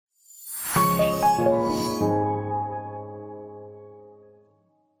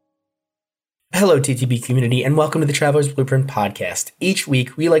Hello, TTB community, and welcome to the Traveler's Blueprint podcast. Each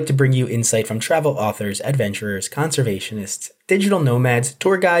week, we like to bring you insight from travel authors, adventurers, conservationists, digital nomads,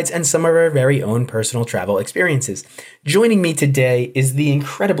 tour guides, and some of our very own personal travel experiences. Joining me today is the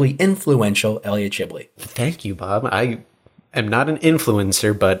incredibly influential Elliot Chibley. Thank you, Bob. I am not an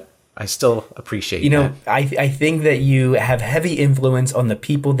influencer, but I still appreciate that. I think that you have heavy influence on the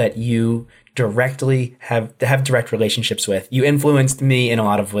people that you directly have direct relationships with. You influenced me in a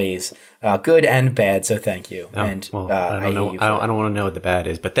lot of ways, good and bad. So thank you. I don't know. I don't want to know what the bad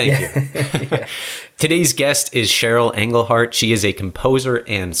is, but thank you. Yeah. Today's guest is Cheryl Engelhardt. She is a composer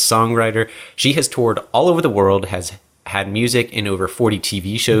and songwriter. She has toured all over the world, has had music in over 40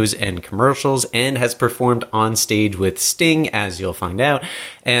 TV shows and commercials, and has performed on stage with Sting, as you'll find out.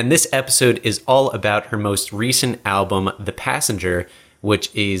 And this episode is all about her most recent album, The Passenger,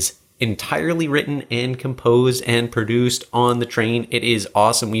 which is entirely written and composed and produced on the train. It is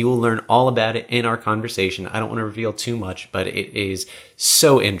awesome. We will learn all about it in our conversation. I don't want to reveal too much, but it is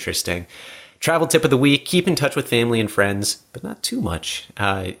so interesting. Travel tip of the week: keep in touch with family and friends, but not too much.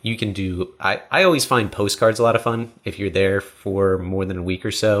 You can do, I always find postcards a lot of fun if you're there for more than a week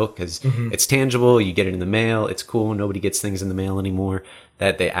or so, because it's tangible. You get it in the mail. It's cool. Nobody gets things in the mail anymore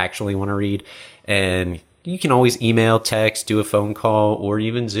that they actually want to read. And you can always email, text, do a phone call, or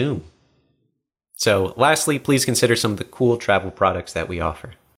even Zoom. So lastly, please consider some of the cool travel products that we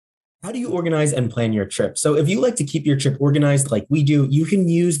offer. How do you organize and plan your trip? So if you like to keep your trip organized like we do, you can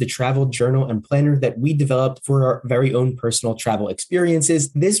use the travel journal and planner that we developed for our very own personal travel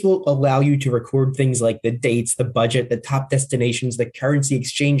experiences. This will allow you to record things like the dates, the budget, the top destinations, the currency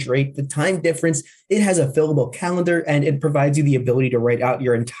exchange rate, the time difference. It has a fillable calendar, and it provides you the ability to write out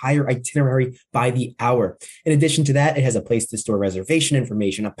your entire itinerary by the hour. In addition to that, it has a place to store reservation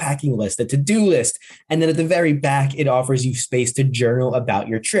information, a packing list, a to-do list, and then at the very back, it offers you space to journal about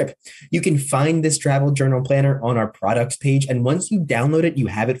your trip. You can find this travel journal planner on our products page, and once you download it, you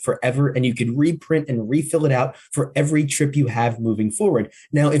have it forever, and you can reprint and refill it out for every trip you have moving forward.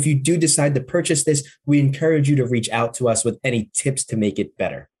 Now, if you do decide to purchase this, we encourage you to reach out to us with any tips to make it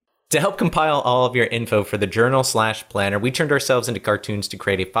better. To help compile all of your info for the journal/planner, we turned ourselves into cartoons to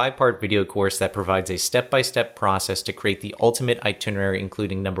create a 5-part video course that provides a step-by-step process to create the ultimate itinerary,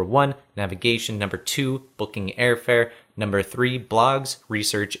 including number 1, navigation, number 2, booking airfare, number 3, blogs,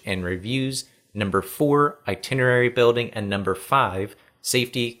 research, and reviews, number 4, itinerary building, and number 5,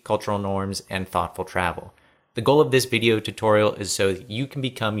 safety, cultural norms, and thoughtful travel. The goal of this video tutorial is so that you can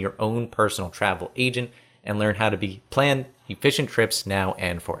become your own personal travel agent and learn how to plan efficient trips now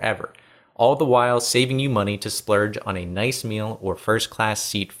and forever, all the while saving you money to splurge on a nice meal or first-class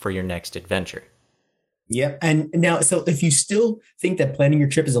seat for your next adventure. Yep. And now, so if you still think that planning your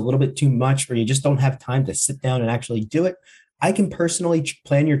trip is a little bit too much, or you just don't have time to sit down and actually do it, I can personally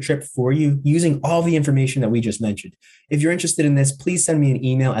plan your trip for you using all the information that we just mentioned. If you're interested in this, please send me an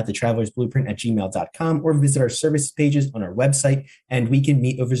email at thetravelersblueprint@gmail.com or visit our services pages on our website, and we can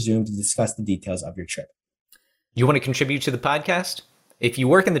meet over Zoom to discuss the details of your trip. You want to contribute to the podcast? If you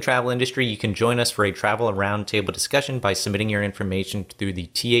work in the travel industry, you can join us for a travel roundtable discussion by submitting your information through the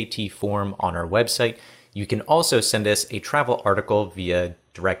TAT form on our website. You can also send us a travel article via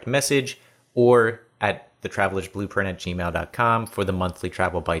direct message or at thetravelersblueprint@gmail.com for the monthly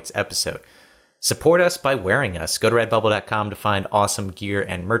Travel Bites episode. Support us by wearing us. Go to redbubble.com to find awesome gear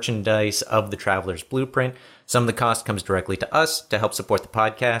and merchandise of the Traveler's Blueprint. Some of the cost comes directly to us to help support the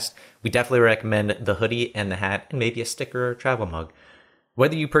podcast. We definitely recommend the hoodie and the hat and maybe a sticker or a travel mug.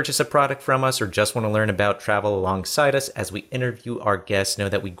 Whether you purchase a product from us or just want to learn about travel alongside us as we interview our guests, know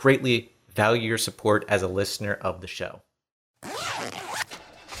that we greatly value your support as a listener of the show.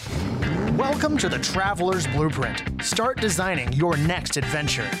 Welcome to the Traveler's Blueprint. Start designing your next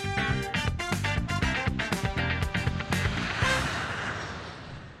adventure.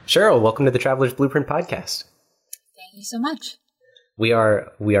 Cheryl, welcome to the Traveler's Blueprint podcast. Thank you so much. We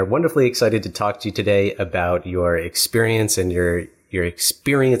are wonderfully excited to talk to you today about your experience and your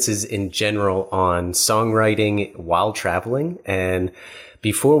experiences in general on songwriting while traveling. And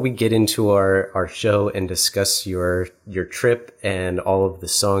before we get into our show and discuss your trip and all of the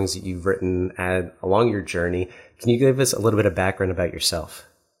songs that you've written along your journey, can you give us a little bit of background about yourself?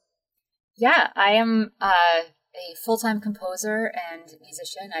 Yeah, I am a full-time composer and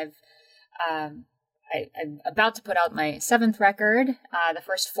musician. I'm about to put out my 7th record. The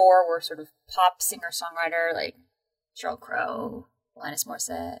first 4 were sort of pop singer-songwriter, like Sheryl Crow, Alanis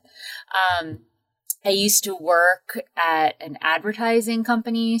Morissette. I used to work at an advertising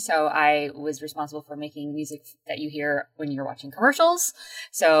company, so I was responsible for making music that you hear when you're watching commercials.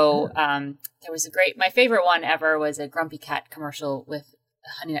 So there was my favorite one ever was a Grumpy Cat commercial with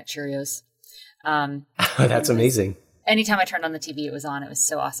Honey Nut Cheerios. That's amazing. Anytime I turned on the TV, it was on. It was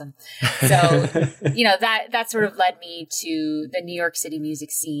so awesome. So, that sort of led me to the New York City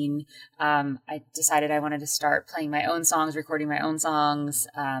music scene. I decided I wanted to start playing my own songs, recording my own songs,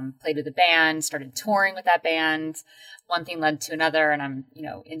 played with a band, started touring with that band. One thing led to another. And I'm,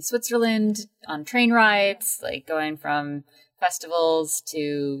 in Switzerland on train rides, like going from festivals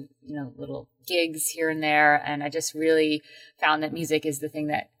to, little gigs here and there. And I just really found that music is the thing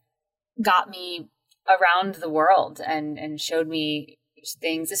that got me around the world and showed me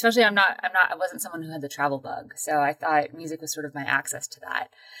things. Especially I wasn't someone who had the travel bug. So I thought music was sort of my access to that.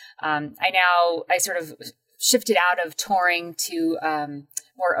 I sort of shifted out of touring to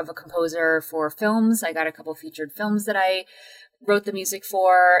more of a composer for films. I got a couple featured films that I wrote the music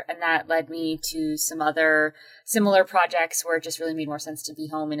for, and that led me to some other similar projects where it just really made more sense to be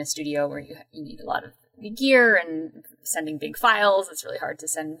home in a studio where you need a lot of gear and sending big files. It's really hard to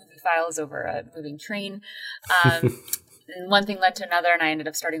send movie files over a moving train. And one thing led to another, and I ended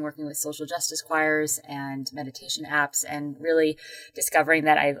up starting working with social justice choirs and meditation apps, and really discovering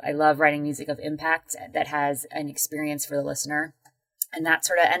that I love writing music of impact that has an experience for the listener. And that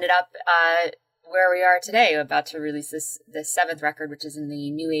sort of ended up where we are today, about to release this seventh record, which is in the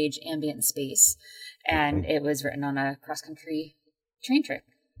new age ambient space. And it was written on a cross-country train trip.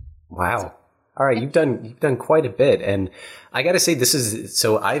 Wow. All right, you've done quite a bit, and I got to say,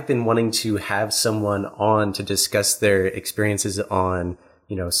 so I've been wanting to have someone on to discuss their experiences on,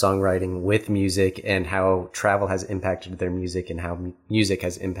 songwriting with music and how travel has impacted their music and how music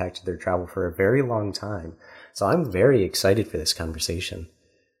has impacted their travel for a very long time. So I'm very excited for this conversation.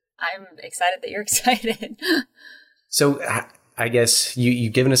 I'm excited that you're excited. So I guess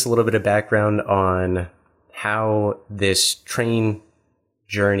you've given us a little bit of background on how this train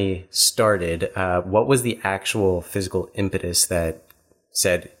journey started. What was the actual physical impetus that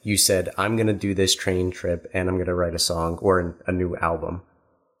you said, I'm going to do this train trip and I'm going to write a song or a new album?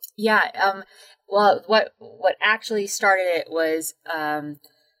 Yeah. Well, what actually started it was an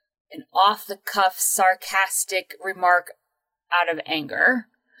off the cuff, sarcastic remark out of anger.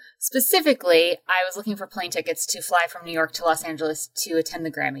 Specifically, I was looking for plane tickets to fly from New York to Los Angeles to attend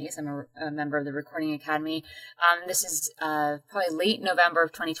the Grammys. I'm a member of the Recording Academy. This is probably late November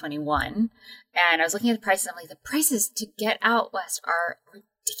of 2021. And I was looking at the prices. I'm like, the prices to get out west are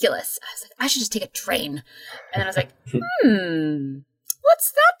ridiculous. I was like, I should just take a train. And then I was like,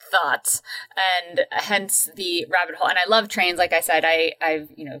 what's that thought? And hence the rabbit hole. And I love trains. Like I said, I've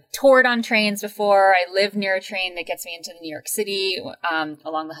toured on trains before. I live near a train that gets me into New York City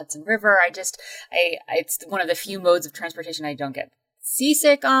along the Hudson River. It's one of the few modes of transportation I don't get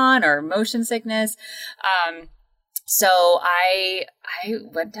seasick on or motion sickness. So I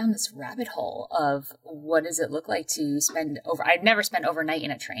went down this rabbit hole of what does it look like to I'd never spent overnight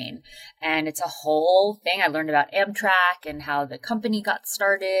in a train. And it's a whole thing. I learned about Amtrak and how the company got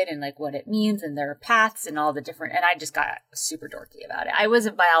started and like what it means and their paths and all the different, and I just got super dorky about it. I was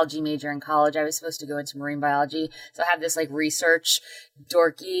a biology major in college. I was supposed to go into marine biology. So I have this like research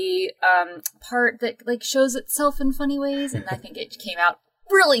dorky part that like shows itself in funny ways. And I think it came out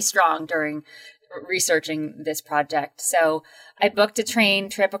really strong during researching this project. So I booked a train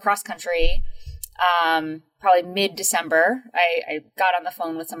trip across country, probably mid-December. I got on the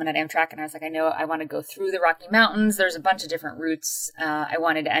phone with someone at Amtrak and I was like, I want to go through the Rocky Mountains. There's a bunch of different routes. I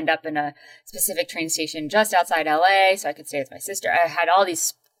wanted to end up in a specific train station just outside LA so I could stay with my sister. I had all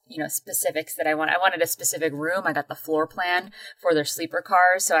these specifics that I wanted a specific room. I got the floor plan for their sleeper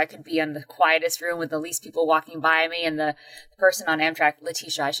cars so I could be in the quietest room with the least people walking by me. And the person on Amtrak,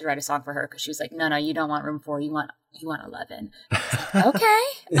 Letitia, I should write a song for her because she was like, no, you don't want room 4. You want 11. Like, okay,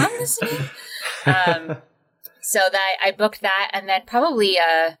 I'm listening. So that I booked that, and then probably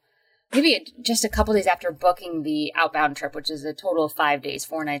maybe just a couple days after booking the outbound trip, which is a total of 5 days,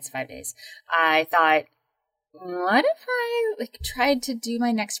 4 nights, 5 days, I thought, what if I tried to do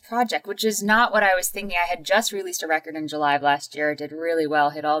my next project, which is not what I was thinking. I had just released a record in July of last year. It did really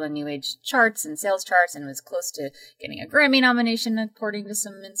well, hit all the new age charts and sales charts, and was close to getting a Grammy nomination, according to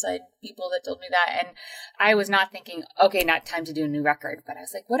some inside people that told me that. And I was not thinking, okay, not time to do a new record. But I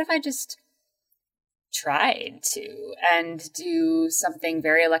was like, what if I just tried to and do something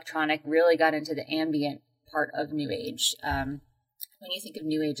very electronic, really got into the ambient part of new age. When you think of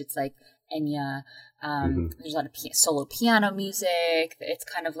new age, it's like Enya. There's a lot of solo piano music. It's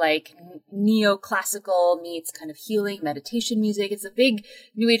kind of like neoclassical meets kind of healing meditation music. It's a big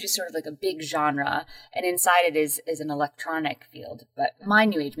new age is sort of like a big genre, and inside it is an electronic field. But my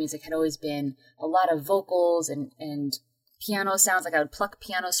new age music had always been a lot of vocals and piano sounds, like I would pluck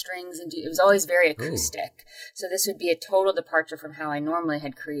piano strings and it was always very acoustic. Ooh. So this would be a total departure from how I normally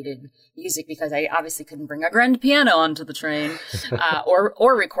had created music, because I obviously couldn't bring a grand piano onto the train,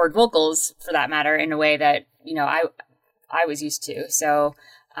 or record vocals for that matter in a way that, I was used to. So,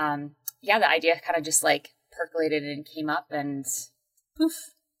 the idea kind of just like percolated and came up, and poof,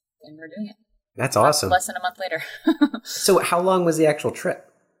 and we're doing it. That's awesome. Less than a month later. So how long was the actual trip?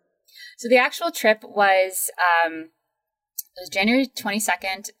 So the actual trip was, it was January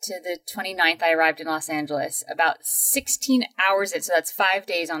 22nd to the 29th. I arrived in Los Angeles, about 16 hours in. So that's 5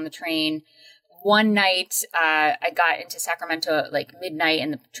 days on the train. One night, I got into Sacramento at like midnight,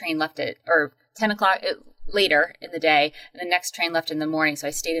 and the train left at, or 10 o'clock later in the day. And the next train left in the morning. So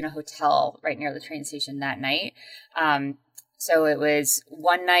I stayed in a hotel right near the train station that night. So it was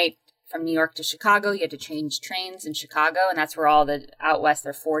one night from New York to Chicago. You had to change trains in Chicago, and that's where all the out west,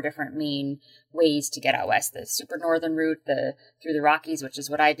 there are 4 different main ways to get out west. The super northern route, through the Rockies, which is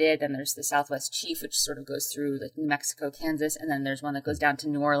what I did. Then there's the Southwest Chief, which sort of goes through like New Mexico, Kansas, and then there's one that goes down to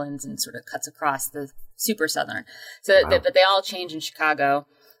New Orleans and sort of cuts across the super southern. So, wow. But they all change in Chicago.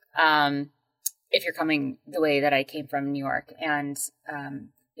 If you're coming the way that I came from New York, and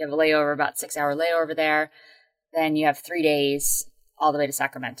you have a layover, about 6-hour layover there. Then you have 3 days all the way to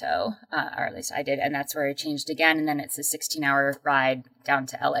Sacramento, or at least I did. And that's where I changed again. And then it's a 16-hour ride down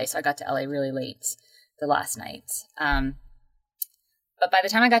to LA. So I got to LA really late the last night. But by the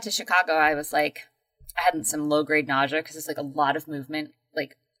time I got to Chicago, I was like, I had some low-grade nausea, because it's like a lot of movement,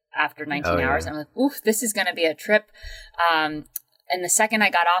 like after 19 hours. I'm like, oof, this is going to be a trip. And the second I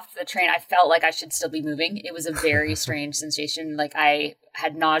got off the train, I felt like I should still be moving. It was a very strange sensation. Like I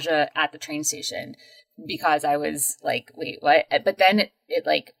had nausea at the train station, because I was like, wait, what? But then it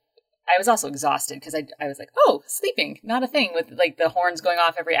like, I was also exhausted, because I was like, oh, sleeping, not a thing, with like the horns going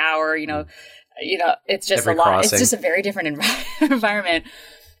off every hour, it's just every a lot. Crossing. It's just a very different environment.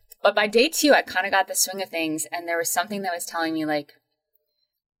 But by day 2, I kind of got the swing of things, and there was something that was telling me, like,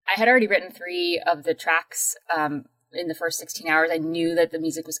 I had already written 3 of the tracks in the first 16 hours. I knew that the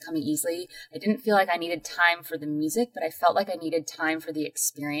music was coming easily. I didn't feel like I needed time for the music, but I felt like I needed time for the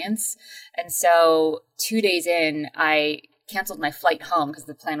experience. And so 2 days in, I canceled my flight home, because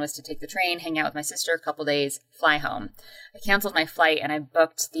the plan was to take the train, hang out with my sister a couple days, fly home. I canceled my flight, and I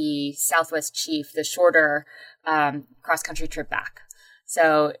booked the Southwest Chief, the shorter cross-country trip back.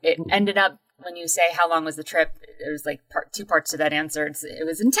 So it ended up, when you say how long was the trip, there's like 2 parts to that answer. It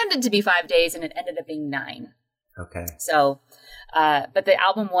was intended to be 5 days, and it ended up being 9. Okay. So, but the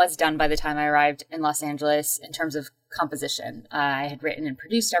album was done by the time I arrived in Los Angeles in terms of composition. I had written and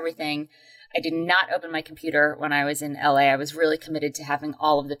produced everything. I did not open my computer when I was in LA. I was really committed to having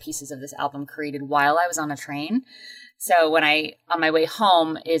all of the pieces of this album created while I was on a train. So on my way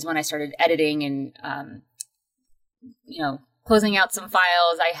home is when I started editing and, closing out some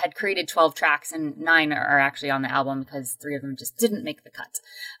files. I had created 12 tracks, and 9 are actually on the album, because 3 of them just didn't make the cut.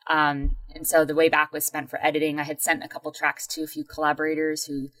 And so the way back was spent for editing. I had sent a couple tracks to a few collaborators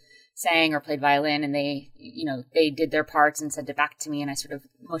who sang or played violin, and they did their parts and sent it back to me, and I sort of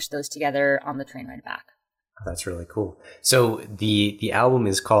mushed those together on the train ride back. Oh, that's really cool. So the album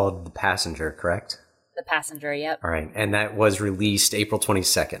is called The Passenger, correct? The Passenger, yep. All right. And that was released April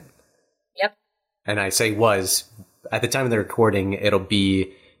 22nd. Yep. And I say was, at the time of the recording, it'll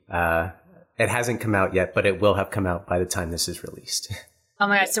be, it hasn't come out yet, but it will have come out by the time this is released. Oh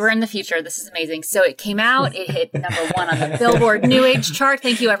my God. So we're in the future. This is amazing. So it came out, it hit number 1 on the Billboard New Age chart.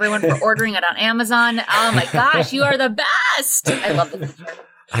 Thank you everyone for ordering it on Amazon. Oh my gosh, you are the best. I love the future.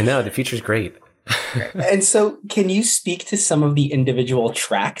 I know, the future's great. And so can you speak to some of the individual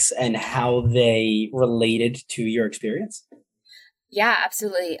tracks and how they related to your experience? Yeah,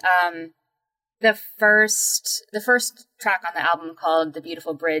 absolutely. The first track on the album, called The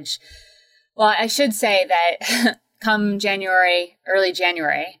Beautiful Bridge. Well, I should say that come early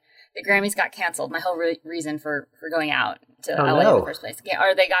January, the Grammys got canceled. My whole reason for going out to LA in the first place.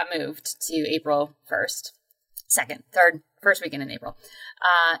 Or they got moved to April 1st, 2nd, 3rd, first weekend in April.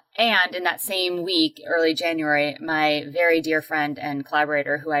 And in that same week, early January, my very dear friend and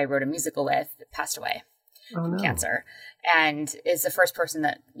collaborator who I wrote a musical with passed away from cancer. And is the first person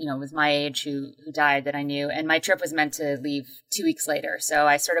that, was my age who died that I knew. And my trip was meant to leave 2 weeks later. So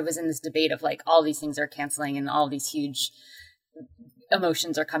I sort of was in this debate of like, all these things are canceling and all these huge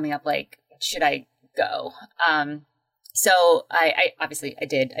emotions are coming up. Like, should I go? So I obviously I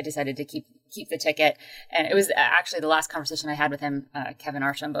did. I decided to keep the ticket. And it was actually the last conversation I had with him, Kevin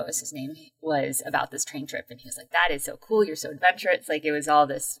Archambault is his name, was about this train trip. And he was like, that is so cool. You're so adventurous. Like, it was all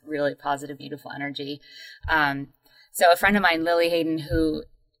this really positive, beautiful energy. So a friend of mine, Lily Hayden, who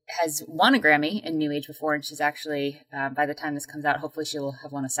has won a Grammy in New Age before, and she's actually, by the time this comes out, hopefully she will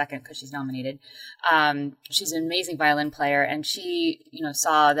have won a second because she's nominated. She's an amazing violin player, and she,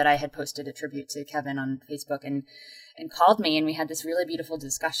 saw that I had posted a tribute to Kevin on Facebook and called me, and we had this really beautiful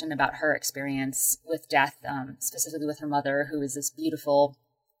discussion about her experience with death, specifically with her mother, who is this beautiful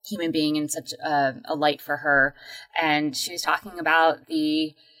human being and such a light for her. And she was talking about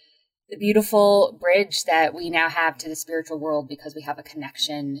the beautiful bridge that we now have to the spiritual world because we have a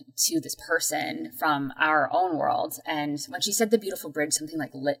connection to this person from our own world. And when she said the beautiful bridge, something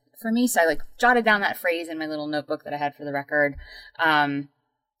like lit for me. So I jotted down that phrase in my little notebook that I had for the record. And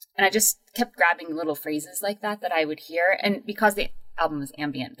I just kept grabbing little phrases like that I would hear. And because the album is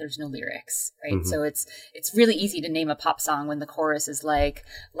ambient, there's no lyrics, right? Mm-hmm. So it's really easy to name a pop song when the chorus is like,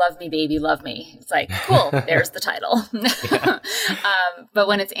 love me, baby, love me. It's like, cool, there's the title. But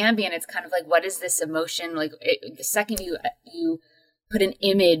when it's ambient, it's kind of like, what is this emotion? The second you put an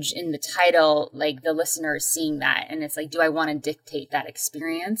image in the title, the listener is seeing that. And it's like, do I want to dictate that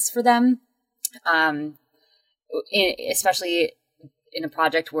experience for them? Especially in a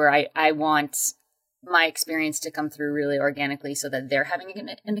project where I want my experience to come through really organically so that they're having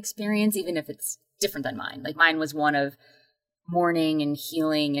an experience, even if it's different than mine. Mine was one of mourning and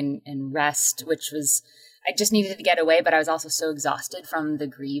healing and rest, which was, I just needed to get away, but I was also so exhausted from the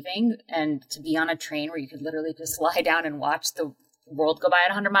grieving, and to be on a train where you could literally just lie down and watch the world go by at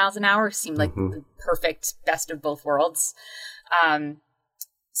 100 miles an hour seemed like the perfect best of both worlds.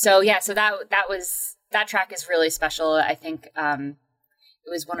 So that track is really special. I think it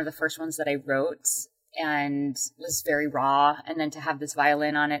was one of the first ones that I wrote and was very raw. And then to have this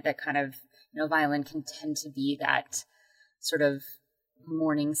violin on it that kind of, violin can tend to be that sort of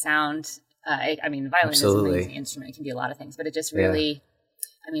mourning sound. The violin Absolutely. is an amazing instrument. It can be a lot of things, but it just really,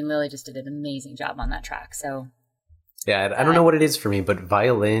 Lily just did an amazing job on that track. So yeah, I don't know what it is for me, but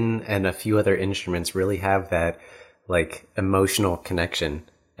violin and a few other instruments really have that emotional connection.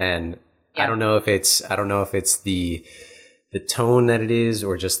 And I don't know if it's the tone that it is,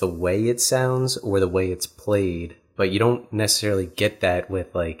 or just the way it sounds, or the way it's played. But you don't necessarily get that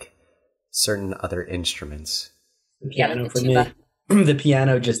with certain other instruments. The piano for me. The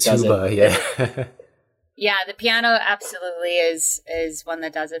piano just does it. Yeah. Yeah, the piano absolutely is one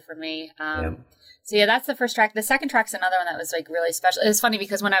that does it for me. So yeah, that's the first track. The second track's another one that was really special. It was funny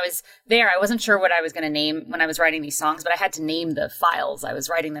because when I was there, I wasn't sure what I was going to name when I was writing these songs, but I had to name the files I was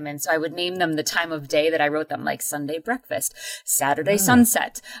writing them in. So I would name them the time of day that I wrote them, like Sunday breakfast, Saturday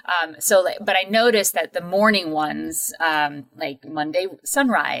sunset. But I noticed that the morning ones, like Monday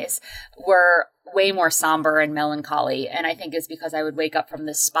sunrise, were way more somber and melancholy. And I think it's because I would wake up from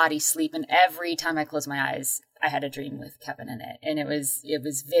this spotty sleep, and every time I closed my eyes, I had a dream with Kevin in it. And it was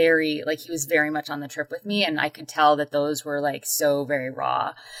very, he was very much on the trip with me. And I could tell that those were so very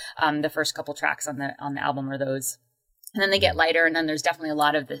raw. The first couple tracks on the album are those. And then they get lighter. And then there's definitely a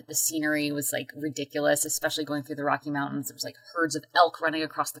lot of the scenery was ridiculous, especially going through the Rocky Mountains. There was herds of elk running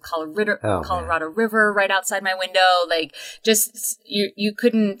across the Colorado River right outside my window. You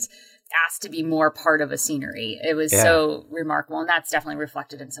couldn't ask to be more part of a scenery. It was so remarkable. And that's definitely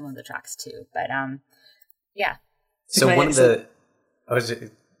reflected in some of the tracks too. But, yeah. So one of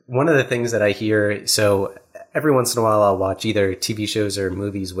the things that I hear, so every once in a while I'll watch either TV shows or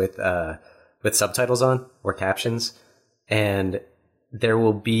movies with subtitles on or captions, and there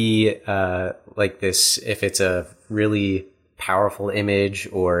will be this, if it's a really powerful image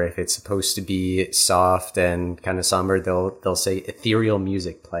or if it's supposed to be soft and kind of somber, they'll say ethereal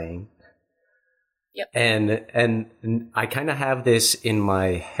music playing. Yep. And I kind of have this in my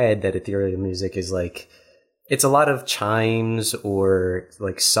head that ethereal music is it's a lot of chimes or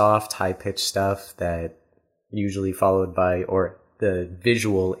soft, high-pitched stuff that usually followed by, or the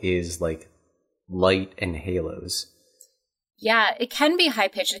visual is light and halos. Yeah, it can be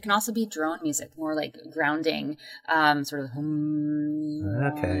high-pitched. It can also be drone music, more grounding, sort of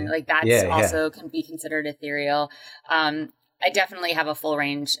okay. Also can be considered ethereal. I definitely have a full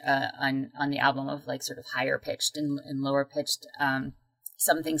range on the album of sort of higher pitched and lower pitched.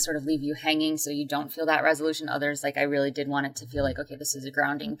 Some things sort of leave you hanging so you don't feel that resolution. Others, I really did want it to feel okay, this is a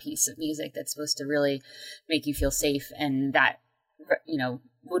grounding piece of music that's supposed to really make you feel safe, and that,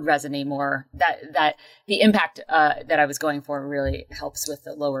 would resonate more. That the impact that I was going for really helps with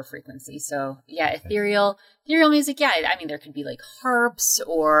the lower frequency. So yeah, ethereal music. Yeah, there could be harps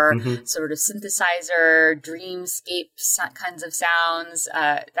or sort of synthesizer, dreamscape kinds of sounds.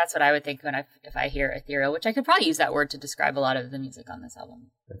 That's what I would think if I hear ethereal, which I could probably use that word to describe a lot of the music on this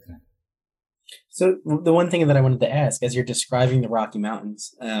album. Okay. So the one thing that I wanted to ask, as you're describing the Rocky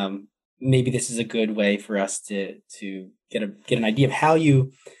Mountains, maybe this is a good way for us to get an idea of how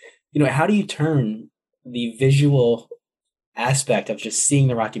you how do you turn the visual aspect of just seeing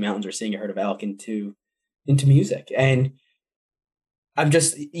the Rocky Mountains or seeing a herd of elk into music? And I'm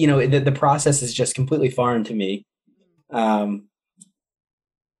just, the process is just completely foreign to me.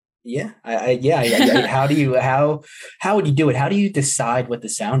 Yeah, how would you do it? How do you decide what the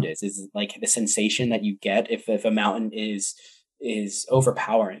sound is? Is it like the sensation that you get if a mountain is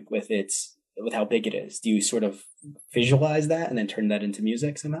overpowering with how big it is? Do you sort of visualize that and then turn that into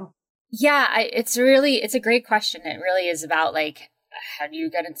music somehow? Yeah, it's a great question. It really is about like, how do you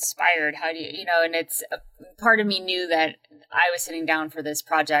get inspired? How do you, and it's part of me knew that I was sitting down for this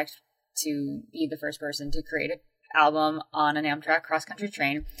project to be the first person to create an album on an Amtrak cross-country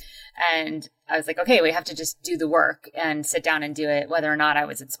train. And I was like, okay, we have to just do the work and sit down and do it, whether or not I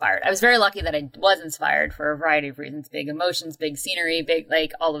was inspired. I was very lucky that I was inspired for a variety of reasons, big emotions, big scenery, big,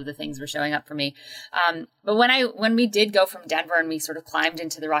 like all of the things were showing up for me. But when we did go from Denver and we sort of climbed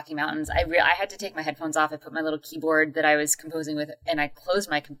into the Rocky Mountains, I had to take my headphones off. I put my little keyboard that I was composing with, and I closed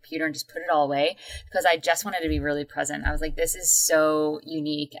my computer and just put it all away because I just wanted to be really present. I was like, this is so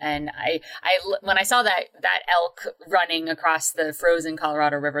unique. And when I saw that elk running across the frozen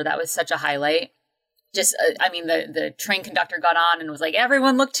Colorado River, that was such a highlight. Just, the train conductor got on and was like,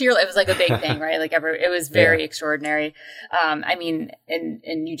 everyone look to your left. It was like a big thing, right? Like it was very extraordinary.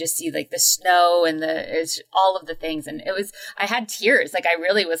 And you just see like the snow and all of the things. And I had tears. Like I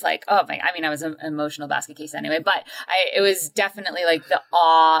really was like, oh my, I was an emotional basket case anyway, but it was definitely like the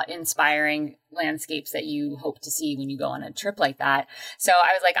awe inspiring landscapes that you hope to see when you go on a trip like that. So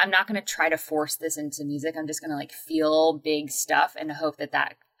I was like, I'm not going to try to force this into music. I'm just going to like feel big stuff and hope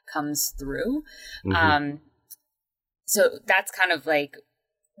that comes through. Mm-hmm. So that's kind of like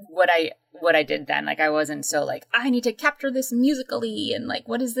what I did then. Like I wasn't so like, I need to capture this musically and like,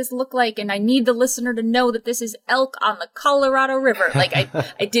 what does this look like? And I need the listener to know that this is elk on the Colorado River. Like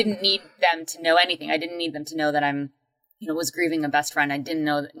I didn't need them to know anything. I didn't need them to know that I'm was grieving a best friend. I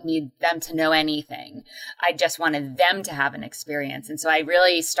didn't need them to know anything. I just wanted them to have an experience. And so I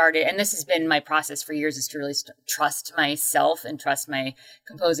really started, and this has been my process for years, is to really trust myself and trust my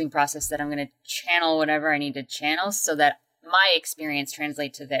composing process, that I'm going to channel whatever I need to channel so that my experience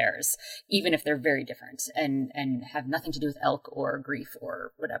translates to theirs, even if they're very different and have nothing to do with elk or grief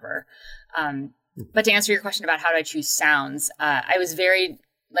or whatever. But to answer your question about how do I choose sounds, I was very,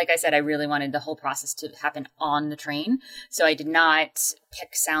 like I said, I really wanted the whole process to happen on the train. So I did not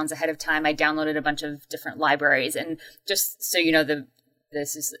pick sounds ahead of time. I downloaded a bunch of different libraries. And just so you know,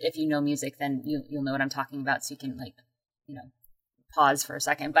 this is, if you know music, then you'll know what I'm talking about. So you can pause for a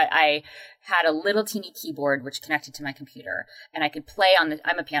second. But I had a little teeny keyboard which connected to my computer, and I could play on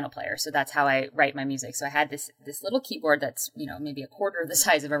I'm a piano player, so that's how I write my music. So I had this little keyboard that's, maybe a quarter of the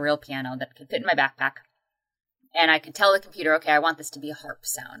size of a real piano that could fit in my backpack. And I could tell the computer, okay, I want this to be a harp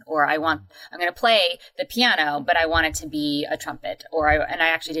sound, or I'm going to play the piano, but I want it to be a trumpet, and I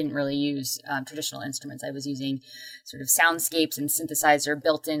actually didn't really use traditional instruments. I was using sort of soundscapes and synthesizer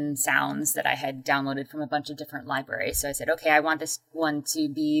built-in sounds that I had downloaded from a bunch of different libraries. So I said, okay, I want this one to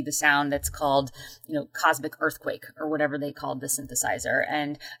be the sound that's called, Cosmic Earthquake, or whatever they called the synthesizer.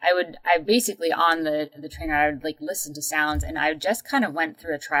 And I basically on the trainer, I would like listen to sounds, and I just kind of went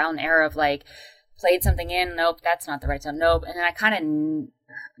through a trial and error of like, played something in, nope, that's not the right sound, nope. And then I kind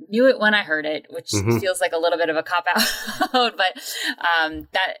of knew it when I heard it, which feels like a little bit of a cop-out, but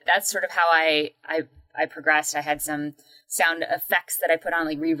that's sort of how I progressed. I had some sound effects that I put on,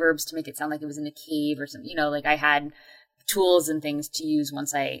 like reverbs, to make it sound like it was in a cave or something, like I had tools and things to use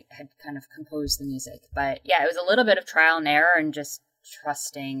once I had kind of composed the music. But yeah, it was a little bit of trial and error and just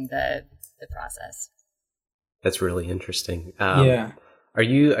trusting the process. That's really interesting. Yeah. Are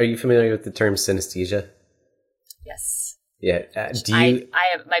you familiar with the term synesthesia? Yes. Yeah.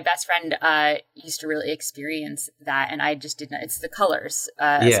 My best friend used to really experience that, and I just didn't. It's the colors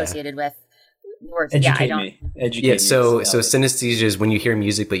associated with words. Educate me. So synesthesia is when you hear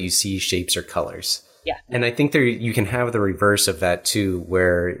music but you see shapes or colors. Yeah. And I think you can have the reverse of that too,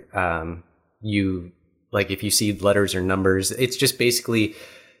 where you, like, if you see letters or numbers, it's just basically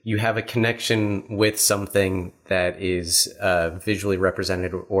you have a connection with something that is visually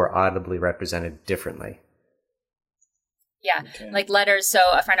represented or audibly represented differently. Yeah, okay. Like letters. So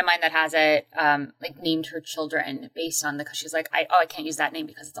a friend of mine that has it, like named her children based on because she's like, I can't use that name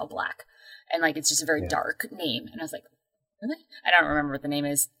because it's all black, and like it's just a very dark name. And I was like, really? I don't remember what the name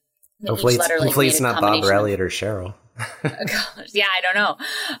is. Hopefully it's not Bob or Elliot or Cheryl. Yeah, I don't know.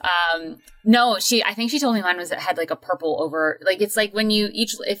 No, I think she told me mine had like a purple over, like, it's like when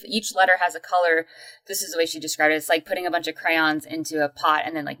if each letter has a color, this is the way she described it. It's like putting a bunch of crayons into a pot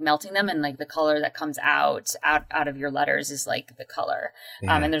and then like melting them, and like the color that comes out of your letters is like the color.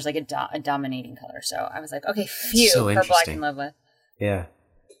 Yeah. And there's like a dominating color. So I was like, okay, phew, So purple I can live with. Yeah.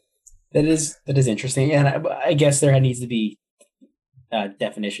 That is interesting. And I guess there needs to be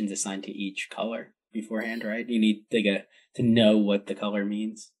definitions assigned to each color beforehand, right? You need to know what the color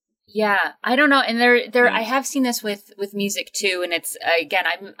means. Yeah, I don't know. And I have seen this with music too. And it's, again,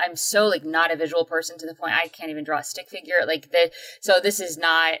 I'm so like not a visual person to the point I can't even draw a stick figure. So this is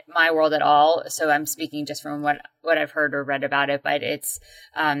not my world at all. So I'm speaking just from what I've heard or read about it, but it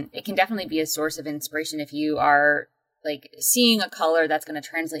can definitely be a source of inspiration if you are like seeing a color that's going to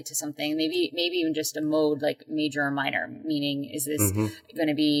translate to something, maybe even just a mode like major or minor, meaning is this going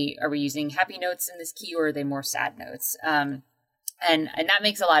to be, are we using happy notes in this key or are they more sad notes? And that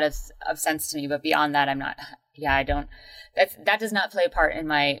makes a lot of sense to me, but beyond that, that does not play a part in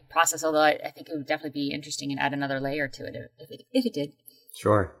my process, although I think it would definitely be interesting and add another layer to it if it did.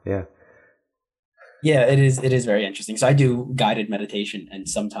 Sure. Yeah. Yeah, it is very interesting. So I do guided meditation, and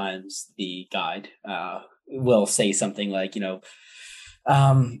sometimes the guide will say something like,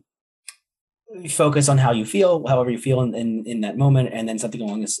 focus on how you feel, however you feel in that moment, and then something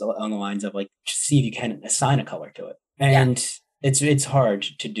along the lines of like, see if you can assign a color to it. And it's hard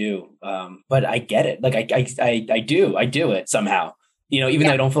to do, but I get it. Like I do it somehow. Even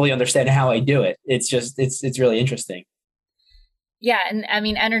though I don't fully understand how I do it, it's just it's really interesting. Yeah, and I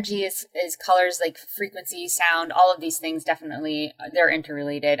mean, energy is colors, like frequency, sound, all of these things definitely, they're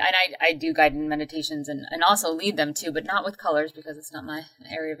interrelated. And I do guided meditations and also lead them too, but not with colors because it's not my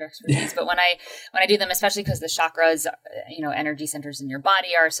area of expertise. But when I do them, especially because the chakras, energy centers in your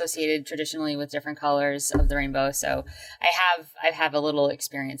body are associated traditionally with different colors of the rainbow. So I have a little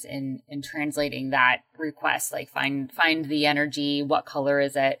experience in translating that request, like find the energy, what color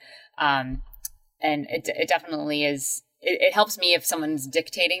is it? And it definitely is. It helps me if someone's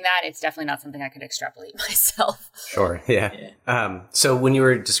dictating that. It's definitely not something I could extrapolate myself. Sure, yeah. So when you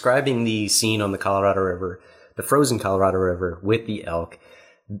were describing the scene on the Colorado River, the frozen Colorado River with the elk,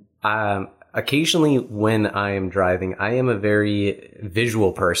 occasionally when I am driving, I am a very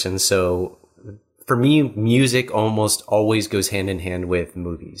visual person. So for me, music almost always goes hand in hand with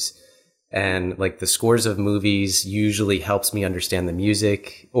movies. And like the scores of movies usually helps me understand the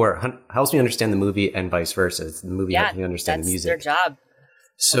music, or helps me understand the movie, and vice versa. The movie helps me understand the music. That's their job.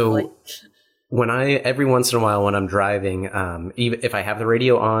 So hopefully. Every once in a while when I'm driving, even if I have the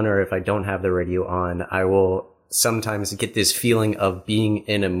radio on or if I don't have the radio on, I will sometimes get this feeling of being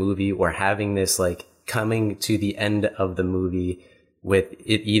in a movie or having this like coming to the end of the movie with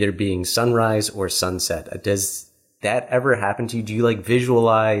it either being sunrise or sunset. Does that ever happen to you? Do you like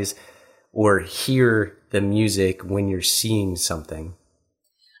visualize or hear the music when you're seeing something?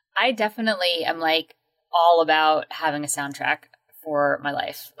 I definitely am like all about having a soundtrack for my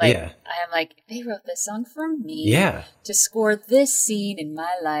life. Like I am like, they wrote this song for me to score this scene in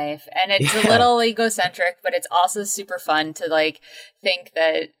my life. And it's a little egocentric, but it's also super fun to like think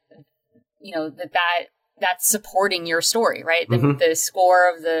that, that's supporting your story, right? The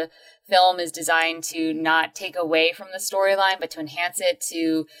score of the film is designed to not take away from the storyline, but to enhance it,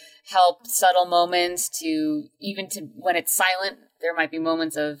 to help subtle moments, to when it's silent, there might be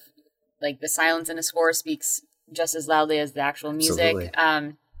moments of like the silence in a score speaks just as loudly as the actual music.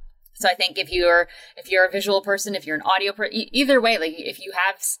 So I think if you're a visual person, if you're an audio either way, like if you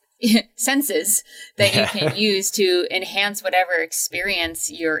have senses that you can use to enhance whatever experience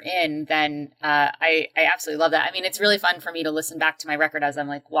you're in, then I absolutely love that. I mean, it's really fun for me to listen back to my record as I'm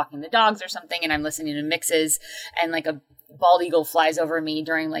like walking the dogs or something, and I'm listening to mixes, and like a bald eagle flies over me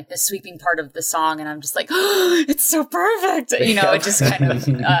during like the sweeping part of the song, and I'm just like, oh, it's so perfect. It just kind of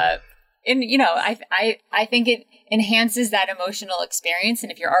I think it enhances that emotional experience,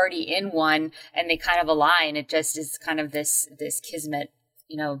 and if you're already in one and they kind of align, it just is kind of this kismet,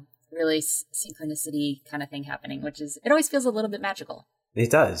 really synchronicity kind of thing happening, it always feels a little bit magical. It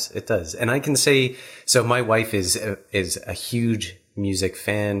does. And I can say, so my wife is a huge music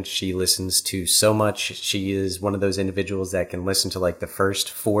fan. She listens to so much. She is one of those individuals that can listen to like the first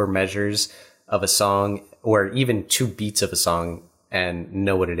 4 measures of a song or even 2 beats of a song and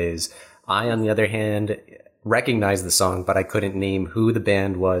know what it is. I, on the other hand, recognize the song, but I couldn't name who the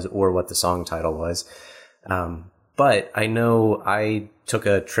band was or what the song title was. But I know I took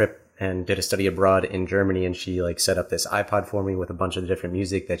a trip and did a study abroad in Germany, and she like set up this iPod for me with a bunch of different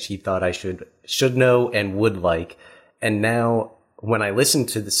music that she thought I should know and would like. And now when I listen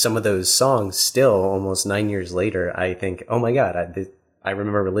to some of those songs still almost 9 years later, I think, oh my God, I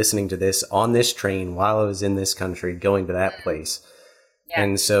remember listening to this on this train while I was in this country going to that place. Yeah.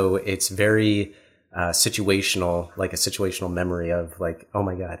 And so it's very situational, like a situational memory of like, oh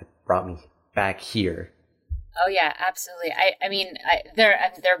my God, it brought me back here. Oh yeah, absolutely. I mean, there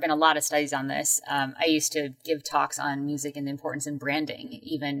have been a lot of studies on this. I used to give talks on music and the importance in branding,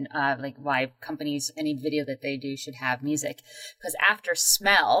 even like why companies, any video that they do should have music. Because after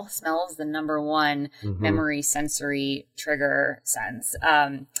smell is the number one memory sensory trigger sense.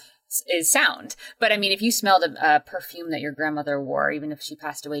 Is sound. But I mean, if you smelled a perfume that your grandmother wore, even if she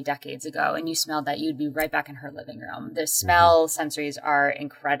passed away decades ago, and you smelled that, you'd be right back in her living room. The smell sensories are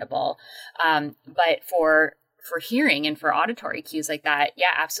incredible. But for hearing and for auditory cues like that,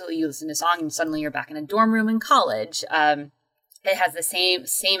 yeah, absolutely. You listen to a song and suddenly you're back in a dorm room in college. It has the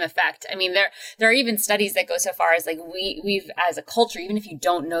same effect. I mean, there are even studies that go so far as like we've as a culture, even if you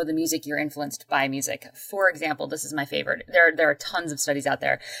don't know the music, you're influenced by music. For example, this is my favorite. There are tons of studies out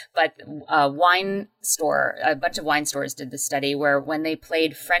there, but a bunch of wine stores did this study where when they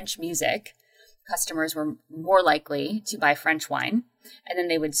played French music, customers were more likely to buy French wine, and then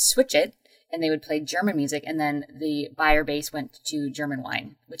they would switch it and they would play German music, and then the buyer base went to German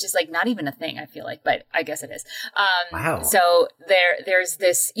wine, which is like not even a thing, I feel like, but I guess it is. Wow. So there's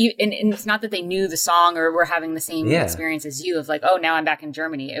this, and it's not that they knew the song or were having the same experience as you of like, oh, now I'm back in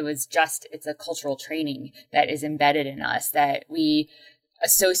Germany. It was just, it's a cultural training that is embedded in us that we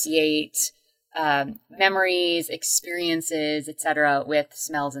associate memories, experiences, etc., with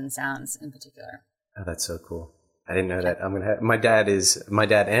smells and sounds in particular. Oh, that's so cool. I didn't know that. My dad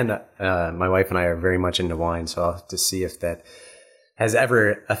and my wife and I are very much into wine, so I'll have to see if that has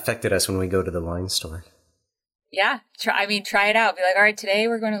ever affected us when we go to the wine store. Yeah. Try it out. Be like, all right, today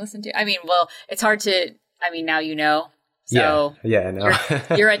we're going to listen to, well, it's hard to, now you know. So yeah, I know.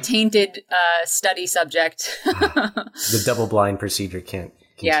 you're a tainted study subject. The double blind procedure can't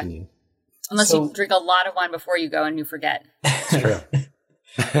continue. Yeah. Unless you drink a lot of wine before you go and you forget. It's true.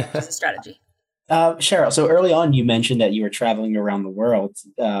 It's a strategy. Cheryl, so early on you mentioned that you were traveling around the world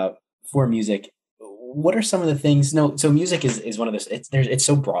for music. What are some of the things? No, so music is one of those. It's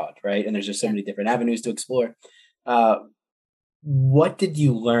so broad, right? And there's just so many different avenues to explore. What did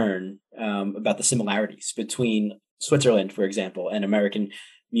you learn about the similarities between Switzerland, for example, and American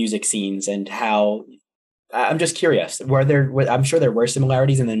music scenes, and how? I'm just curious. I'm sure there were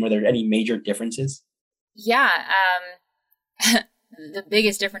similarities, and then were there any major differences? Yeah. The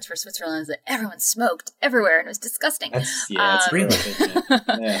biggest difference for Switzerland is that everyone smoked everywhere and it was disgusting. That's really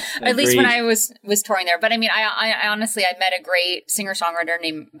at least when I was touring there. But I honestly, I met a great singer-songwriter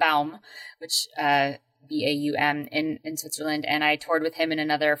named Baum, which Baum in Switzerland, and I toured with him and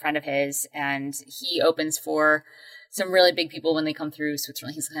another friend of his, and he opens for some really big people when they come through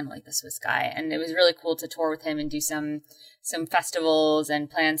Switzerland. He's kind of like the Swiss guy, and it was really cool to tour with him and do some festivals and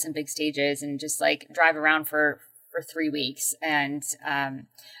plan some big stages and just like drive around for 3 weeks. And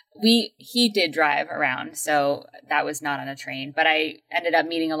he did drive around, so that was not on a train, but I ended up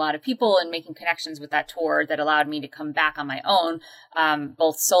meeting a lot of people and making connections with that tour that allowed me to come back on my own,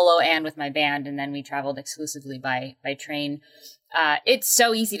 both solo and with my band. And then we traveled exclusively by train. It's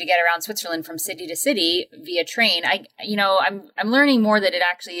so easy to get around Switzerland from city to city via train. I'm learning more that it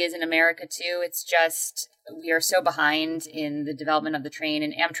actually is in America too. It's just, we are so behind in the development of the train,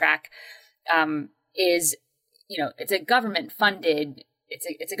 and Amtrak is, it's a government funded,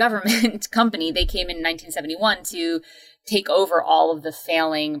 it's a government company. They came in 1971 to take over all of the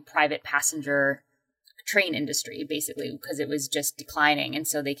failing private passenger train industry, basically, because it was just declining. And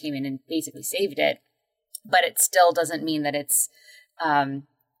so they came in and basically saved it. But it still doesn't mean that it's, on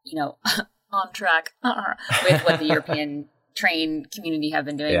track with what the European train community have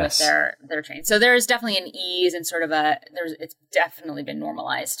been doing with their trains. So there's definitely an ease and sort of it's definitely been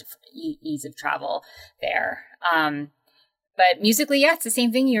normalized ease of travel there. But musically, it's the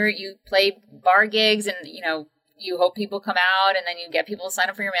same thing. You play bar gigs and, you hope people come out, and then you get people to sign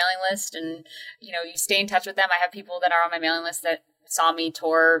up for your mailing list, and, you stay in touch with them. I have people that are on my mailing list that saw me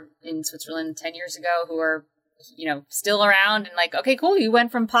tour in Switzerland 10 years ago who are, still around and like, okay, cool. You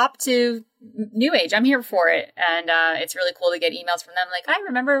went from pop to new age. I'm here for it. And it's really cool to get emails from them. Like, I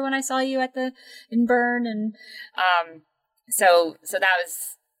remember when I saw you in Bern. And so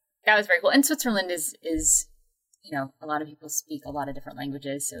that was very cool. And Switzerland is a lot of people speak a lot of different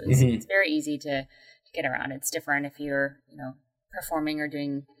languages. So it's very easy to get around. It's different if you're, performing or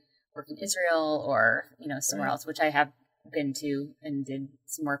doing work in Israel or, somewhere else, which I have been to and did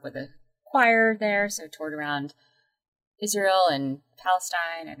some work with a choir there, so toured around Israel and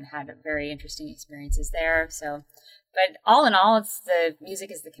Palestine and had very interesting experiences there. So but all in all, it's the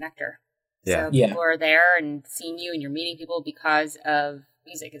music is the connector. Yeah. So people are there and seeing you, and you're meeting people because of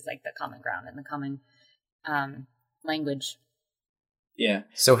music is like the common ground and the common language. Yeah.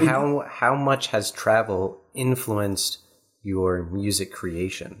 So how much has travel influenced your music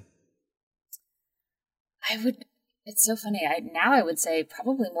creation? It's so funny. I would say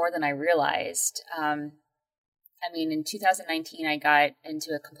probably more than I realized. I mean, in 2019, I got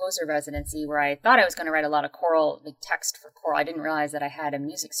into a composer residency where I thought I was going to write a lot of choral, like text for choral. I didn't realize that I had a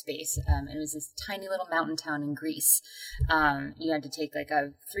music space. And it was this tiny little mountain town in Greece. You had to take like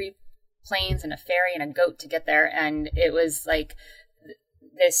 3 planes and a ferry and a goat to get there. And it was like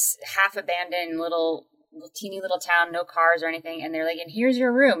this half abandoned little teeny little town, no cars or anything. And they're like, and here's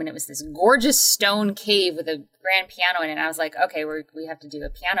your room. And it was this gorgeous stone cave with a grand piano in it. And I was like, okay, we have to do a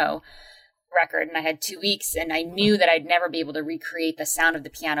piano record. And I had 2 weeks, and I knew that I'd never be able to recreate the sound of the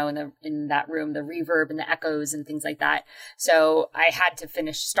piano in that room, the reverb and the echoes and things like that. So I had to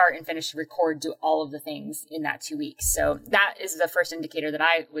start and finish, record, do all of the things in that 2 weeks. So that is the first indicator that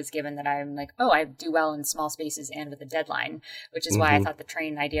I was given that I'm like, oh, I do well in small spaces and with a deadline, which is why I thought the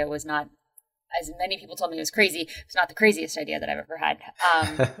train idea was not, as many people told me it was crazy, it's not the craziest idea that I've ever had.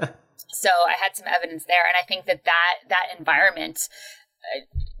 So I had some evidence there. And I think that environment,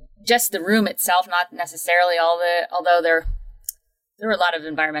 just the room itself, not necessarily although there were a lot of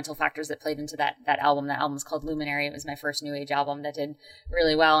environmental factors that played into that album. That album is called Luminary. It was my first New Age album that did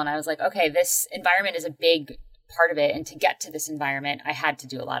really well. And I was like, okay, this environment is a big part of it. And to get to this environment, I had to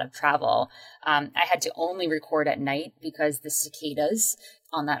do a lot of travel. I had to only record at night because the cicadas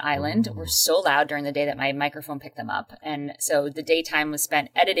on that island were so loud during the day that my microphone picked them up. And so the daytime was spent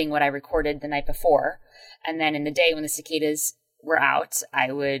editing what I recorded the night before. And then in the day when the cicadas were out,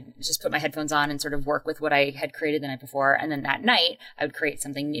 I would just put my headphones on and sort of work with what I had created the night before. And then that night I would create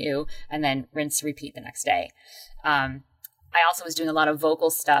something new and then rinse, repeat the next day. I also was doing a lot of vocal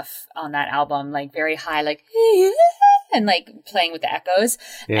stuff on that album, like very high, like, and like playing with the echoes.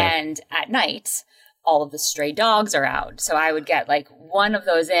 Yeah. And at night, all of the stray dogs are out. So I would get like one of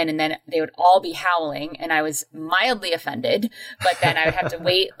those in, and then they would all be howling, and I was mildly offended, but then I would have to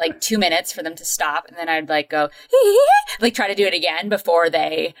wait like 2 minutes for them to stop. And then I'd like go, like try to do it again before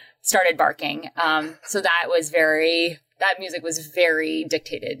they started barking. So that music was very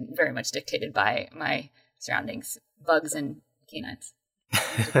much dictated by my surroundings, bugs and canines.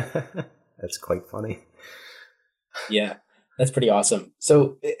 That's quite funny. Yeah. That's pretty awesome.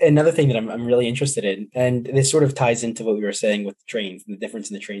 So another thing that I'm really interested in, and this sort of ties into what we were saying with the trains and the difference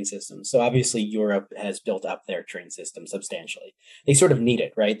in the train system. So obviously Europe has built up their train system substantially. They sort of need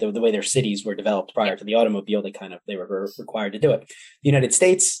it, right? The way their cities were developed prior to the automobile, they were required to do it. The United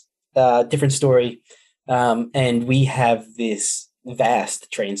States, different story. And we have this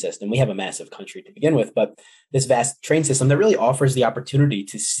vast train system. We have a massive country to begin with, but this vast train system that really offers the opportunity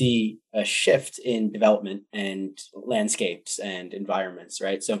to see a shift in development and landscapes and environments,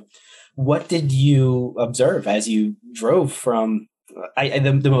 right? So what did you observe as you drove from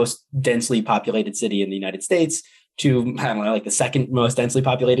the most densely populated city in the United States to, I don't know, like the second most densely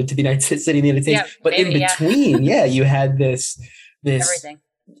populated to the United city in the United States? Yeah, but maybe, in between, you had this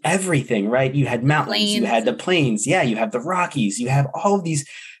everything, right? You had mountains, you had the plains, you have the Rockies, you have all of these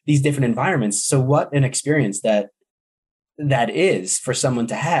different environments. So what an experience that is for someone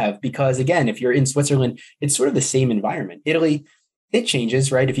to have, because again, if you're in Switzerland, it's sort of the same environment. Italy, it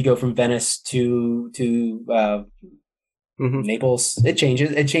changes, right? If you go from Venice to Naples, it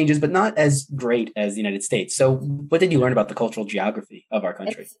changes, but not as great as the United States. So what did you learn about the cultural geography of our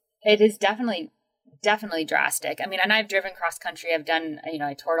country? It is definitely drastic. I mean, and I've driven cross country. I've done,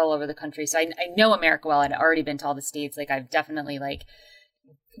 I toured all over the country. So I know America well. I'd already been to all the states. Like I've definitely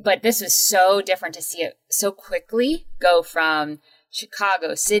but this was so different to see it so quickly go from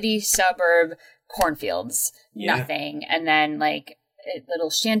Chicago, city, suburb, cornfields, nothing. And then little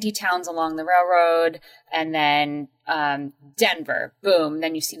shanty towns along the railroad, and then Denver, boom.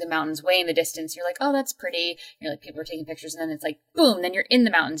 Then you see the mountains way in the distance. You're like, oh, that's pretty. You're like, people are taking pictures, and then it's like, boom. Then you're in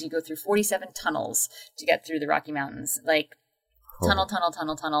the mountains. You go through 47 tunnels to get through the Rocky Mountains, tunnel,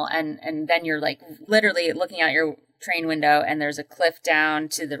 and then you're like literally looking out your train window, and there's a cliff down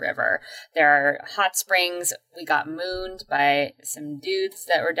to the river. There are hot springs. We got mooned by some dudes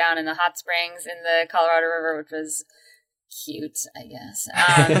that were down in the hot springs in the Colorado River, which was cute, I guess.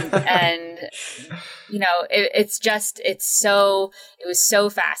 And it was so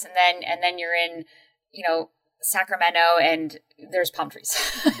fast. And then you're in, Sacramento, and there's palm trees.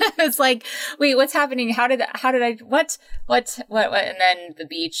 It's like, wait, what's happening? What? And then the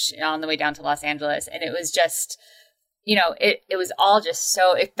beach on the way down to Los Angeles. And it was just it was all just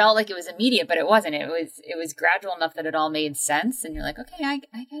so, it felt like it was immediate, but it wasn't. It was gradual enough that it all made sense. And you're like, okay, I get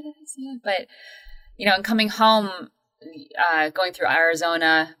it, I see it. But, and coming home, going through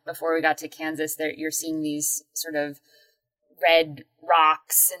Arizona before we got to Kansas, there you're seeing these sort of red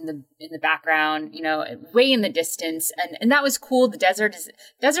rocks in the background, way in the distance. And that was cool. The desert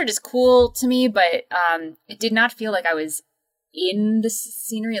is cool to me, but it did not feel like I was in the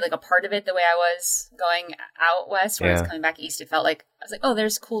scenery, like a part of it, the way I was going out west, where I was coming back east. It felt like I was like, oh,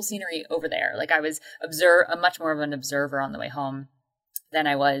 there's cool scenery over there. Like I was much more of an observer on the way home than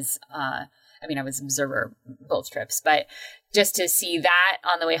I was. I was an observer both trips, but just to see that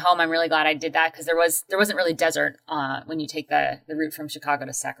on the way home, I'm really glad I did that, because there wasn't really desert when you take the route from Chicago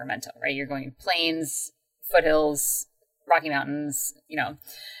to Sacramento, right? You're going plains, foothills, Rocky Mountains,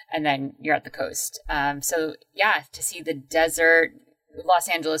 and then you're at the coast. So yeah, to see the desert, Los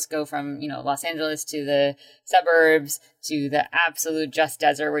Angeles go from, Los Angeles to the suburbs to the absolute just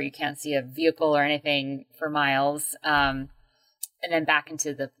desert where you can't see a vehicle or anything for miles. And then back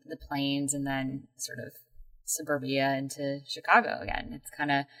into the plains, and then sort of suburbia into Chicago again.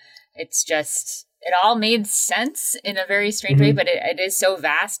 It all made sense in a very strange way, but it is so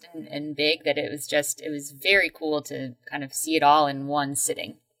vast and big that it was very cool to kind of see it all in one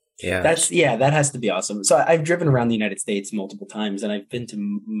sitting. Yeah. That has to be awesome. So I've driven around the United States multiple times, and I've been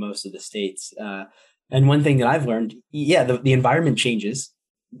to most of the states. And one thing that I've learned, the environment changes,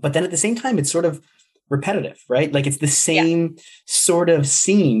 but then at the same time, it's sort of repetitive, right? Like it's the same sort of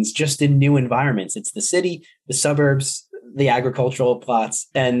scenes, just in new environments. It's the city, the suburbs, the agricultural plots,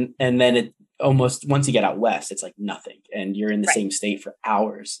 and then it almost, once you get out west, it's like nothing, and you're in the same state for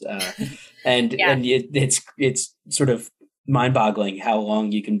hours. And it's sort of mind-boggling how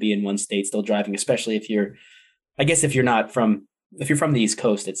long you can be in one state still driving, especially if you're from the East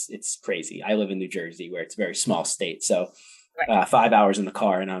Coast, it's crazy. I live in New Jersey, where it's a very small state, so 5 hours in the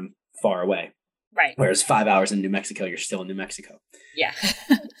car and I'm far away. Right. Whereas 5 hours in New Mexico, you're still in New Mexico. Yeah.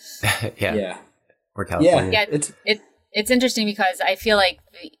 Yeah. Or California. Yeah. It's interesting because I feel like,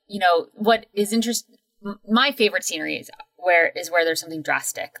 what is interesting, my favorite scenery is where there's something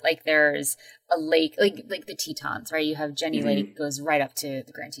drastic. Like there's a lake, like the Tetons, right? You have Jenny Lake goes right up to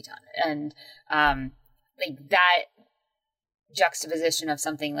the Grand Teton. And like that juxtaposition of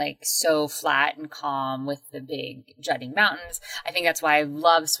something like so flat and calm with the big jutting mountains. I think that's why I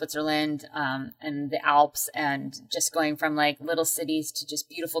love Switzerland and the Alps, and just going from like little cities to just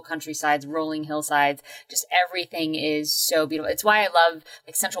beautiful countrysides, rolling hillsides. Just everything is so beautiful. It's why I love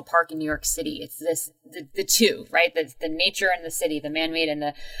like Central Park in New York City. It's the two, right? The nature and the city, the man-made and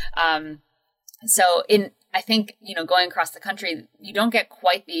the I think, going across the country, you don't get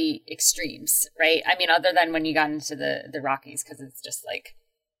quite the extremes, right? I mean, other than when you got into the Rockies, because it's just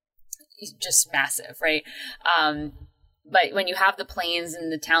massive, right? But when you have the plains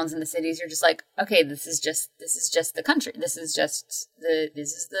and the towns and the cities, you're just like, okay, this is just the country. This is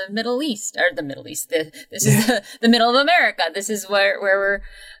the Middle East, or the Middle East. This is the middle of America. This is where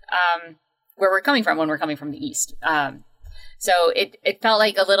we're coming from when we're coming from the East. So it felt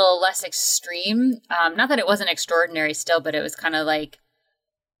like a little less extreme. Not that it wasn't extraordinary still, but it was kind of like,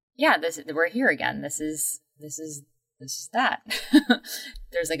 we're here again. This is that.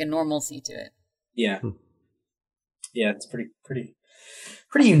 There's like a normalcy to it. Yeah. Yeah, it's pretty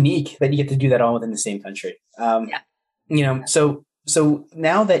unique that you get to do that all within the same country. So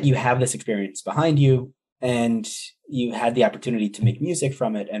now that you have this experience behind you, and you had the opportunity to make music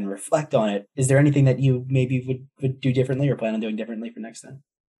from it and reflect on it, is there anything that you maybe would do differently or plan on doing differently for next time?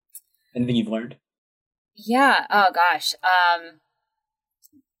 Anything you've learned? Yeah. Oh gosh.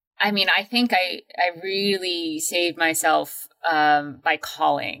 I think I really saved myself by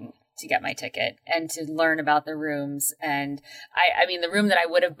calling to get my ticket and to learn about the rooms. And the room that I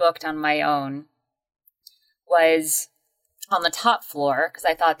would have booked on my own was on the top floor, because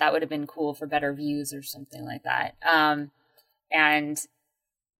I thought that would have been cool for better views or something like that. And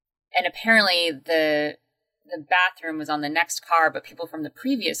apparently the bathroom was on the next car, but people from the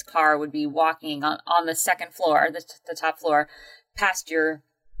previous car would be walking on the second floor, the top floor, past your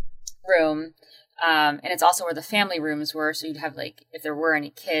room. And it's also where the family rooms were. So you'd have, like, if there were any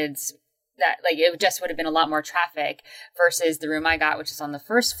kids, that like it just would have been a lot more traffic versus the room I got, which is on the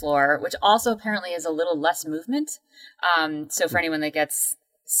first floor, which also apparently is a little less movement. So for anyone that gets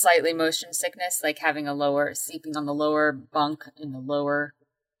slightly motion sickness, like sleeping on the lower bunk in the lower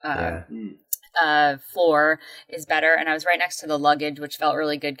floor is better. And I was right next to the luggage, which felt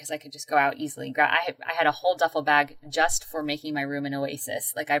really good because I could just go out easily. I had a whole duffel bag just for making my room an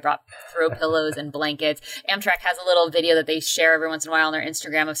oasis. Like I brought throw pillows and blankets. Amtrak has a little video that they share every once in a while on their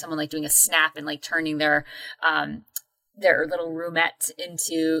Instagram of someone like doing a snap and like turning their their little roomette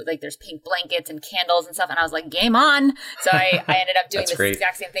into like there's pink blankets and candles and stuff, and I was like, game on. So I ended up doing this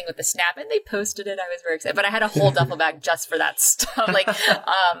exact same thing with the Snap, and they posted it. I was very excited, but I had a whole duffel bag just for that stuff. Like,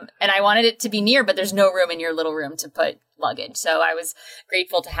 and I wanted it to be near, but there's no room in your little room to put luggage. So I was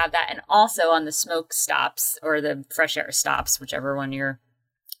grateful to have that. And also on the smoke stops or the fresh air stops, whichever one you're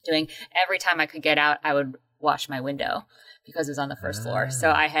doing, every time I could get out, I would wash my window because it was on the first floor.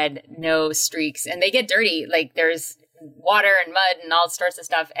 So I had no streaks, and they get dirty. Like there's water and mud and all sorts of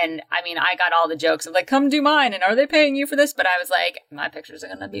stuff. And I mean, I got all the jokes of like, come do mine. And are they paying you for this? But I was like, my pictures are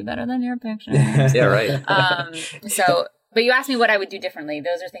going to be better than your pictures. Yeah, right. But you asked me what I would do differently.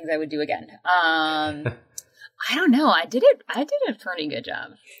 Those are things I would do again. I don't know. I did a pretty good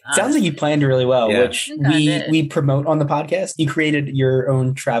job. Sounds like you planned really well, which we promote on the podcast. You created your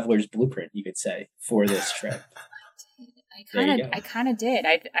own traveler's blueprint, you could say, for this trip. I kind of did.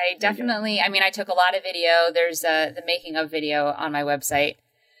 I definitely, I mean, I took a lot of video. There's the making of video on my website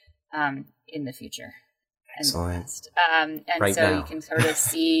in the future. Excellent. And right so now. You can sort of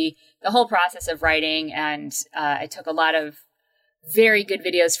see the whole process of writing. And I took a lot of very good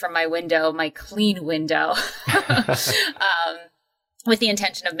videos from my window, my clean window, with the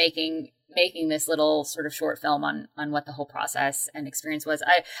intention of making this little sort of short film on what the whole process and experience was.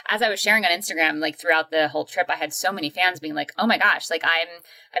 As I was sharing on Instagram, like throughout the whole trip, I had so many fans being like, oh my gosh, like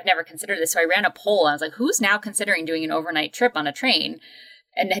I've never considered this. So I ran a poll. I was like, who's now considering doing an overnight trip on a train?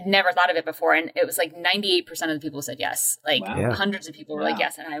 And had never thought of it before. And it was like 98% of the people said yes. Like hundreds of people were like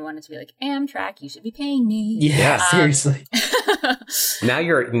yes. And I wanted to be like, Amtrak, you should be paying me. Yeah, seriously. Now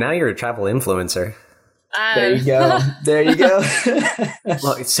you're a travel influencer. There you go. There you go.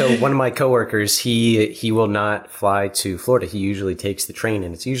 Well, so one of my coworkers, he will not fly to Florida. He usually takes the train,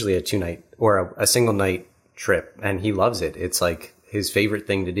 and it's usually a 2-night or a single night trip, and he loves it. It's like his favorite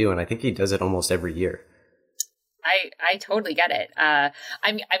thing to do, and I think he does it almost every year. I totally get it.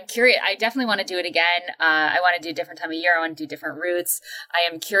 I'm curious. I definitely want to do it again. I want to do a different time of year. I want to do different routes. I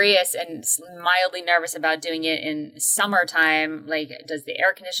am curious and mildly nervous about doing it in summertime. Like, does the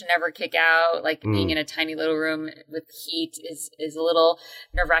air conditioner ever kick out? Like being in a tiny little room with heat is a little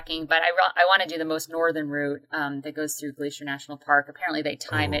nerve wracking, but I want to do the most northern route, that goes through Glacier National Park. Apparently they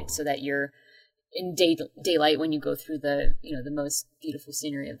time it so that you're in daylight when you go through the most beautiful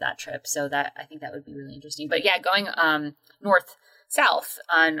scenery of that trip. So that I think that would be really interesting. But yeah, going north south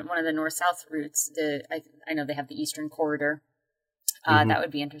on one of the north south routes. I know they have the Eastern Corridor. That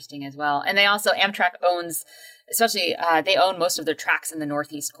would be interesting as well. And they also Amtrak owns, especially they own most of their tracks in the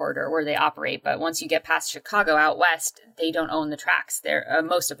Northeast Corridor where they operate. But once you get past Chicago out west, they don't own the tracks. They're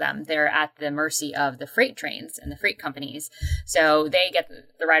most of them. They're at the mercy of the freight trains and the freight companies. So they get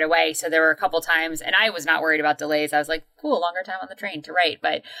the right of way. So there were a couple times, and I was not worried about delays. I was like, cool, longer time on the train to write.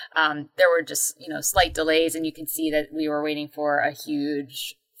 But there were just slight delays, and you can see that we were waiting for a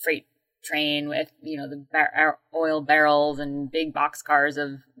huge freight train with the oil barrels and big box cars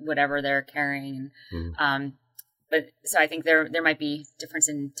of whatever they're carrying. But so I think there might be difference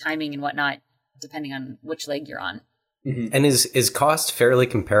in timing and whatnot depending on which leg you're on. And is cost fairly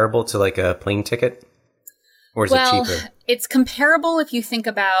comparable to like a plane ticket, or is it cheaper? It's comparable if you think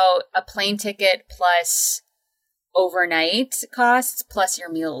about a plane ticket plus overnight costs plus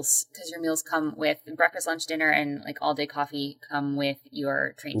your meals, because your meals come with breakfast, lunch, dinner, and like all day coffee come with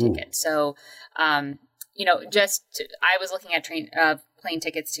your train ticket. So, I was looking at plane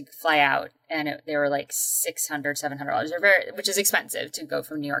tickets to fly out, and they were like $600, $700, which is expensive to go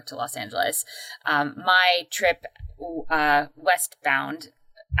from New York to Los Angeles. My trip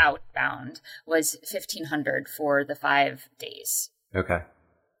outbound was $1,500 for the 5 days. Okay.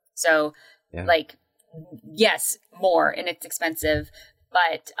 So yes, more, and it's expensive.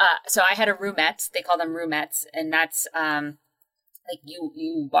 But so I had a roomette. They call them roomettes, and that's like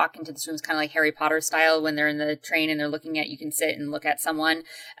you walk into this room, it's kind of like Harry Potter style. When they're in the train and they're looking at, you can sit and look at someone,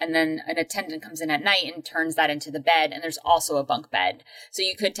 and then an attendant comes in at night and turns that into the bed. And there's also a bunk bed, so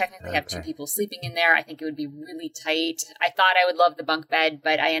you could technically have 2 people sleeping in there. I think it would be really tight. I thought I would love the bunk bed,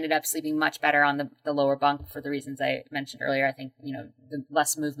 but I ended up sleeping much better on the lower bunk for the reasons I mentioned earlier. I think the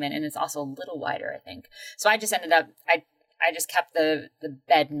less movement, and it's also a little wider, I think. So I just ended up I just kept the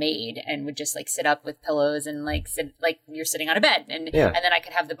bed made and would just like sit up with pillows and like sit like you're sitting on a bed, and then I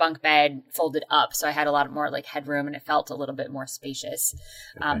could have the bunk bed folded up, so I had a lot more like headroom, and it felt a little bit more spacious.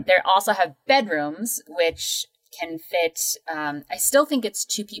 They also have bedrooms which can fit. I still think it's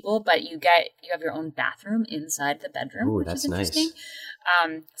 2 people, but you have your own bathroom inside the bedroom, which is interesting.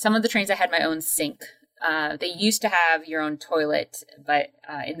 Nice. Some of the trains I had my own sink. They used to have your own toilet, but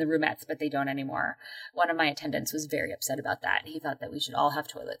in the roomettes, but they don't anymore. One of my attendants was very upset about that. He thought that we should all have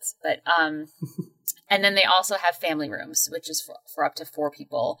toilets, but And then they also have family rooms, which is for up to 4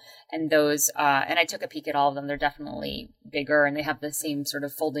 people. And those, and I took a peek at all of them. They're definitely bigger, and they have the same sort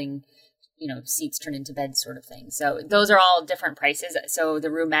of folding, seats turned into beds sort of thing. So those are all different prices. So the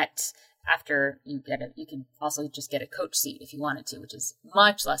roomette, after you you can also just get a coach seat if you wanted to, which is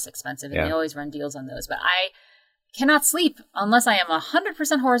much less expensive. And they always run deals on those. But I cannot sleep unless I am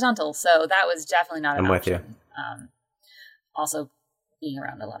 100% horizontal. So that was definitely not an option. I'm with you. Also, being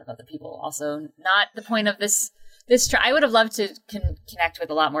around a lot of other people. Also, not the point of this. I would have loved to connect with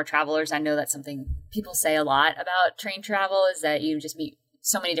a lot more travelers. I know that's something people say a lot about train travel, is that you just meet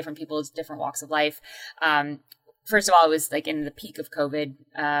so many different people, different walks of life. First of all, it was like in the peak of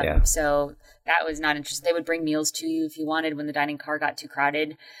COVID. So that was not interesting. They would bring meals to you if you wanted when the dining car got too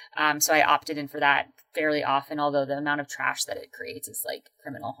crowded. So I opted in for that fairly often, although the amount of trash that it creates is like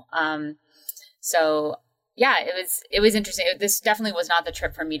criminal. So yeah, it was interesting. This definitely was not the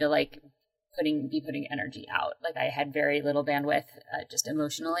trip for me to like be putting energy out. Like I had very little bandwidth, just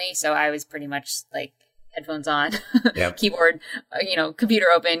emotionally. So I was pretty much like headphones on, keyboard, computer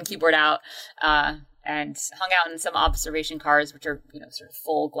open, keyboard out, and hung out in some observation cars, which are, sort of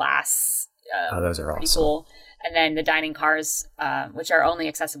full glass. Those are pretty awesome. Cool. And then the dining cars, which are only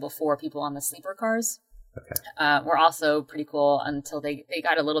accessible for people on the sleeper cars. Okay. Were also pretty cool until they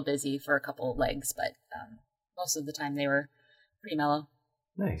got a little busy for a couple legs, but most of the time they were pretty mellow.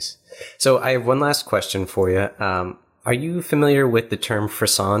 Nice. So I have one last question for you. Are you familiar with the term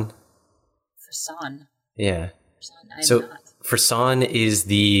frisson? Frisson? Yeah. Frisson, I'm not. Frisson is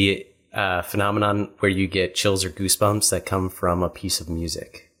the phenomenon where you get chills or goosebumps that come from a piece of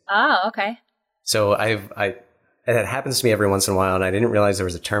music. Oh, okay. So it happens to me every once in a while, and I didn't realize there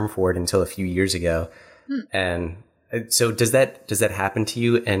was a term for it until a few years ago. And so does that happen to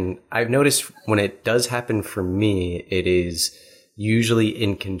you? And I've noticed when it does happen for me, it is usually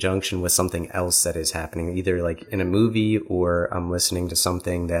in conjunction with something else that is happening, either like in a movie or I'm listening to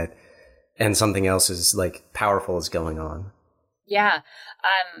something and something else is like powerful is going on. Yeah.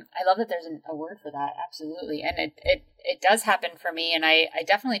 I love that there's a word for that. Absolutely. And it does happen for me. And I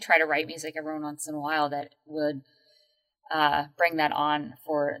definitely try to write music every once in a while that would bring that on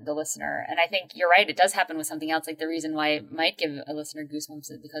for the listener. And I think you're right. It does happen with something else. Like the reason why it might give a listener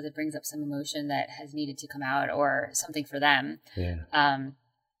goosebumps is because it brings up some emotion that has needed to come out or something for them. Yeah.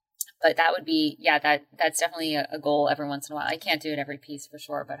 But that would be, that's definitely a goal every once in a while. I can't do it every piece for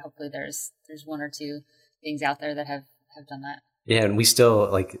sure, but hopefully there's one or two things out there that have done that. Yeah. And we still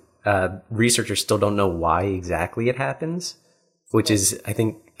researchers still don't know why exactly it happens, which is, I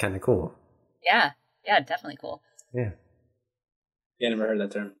think, kind of cool. Yeah. Yeah. Definitely cool. Yeah. Yeah, never heard that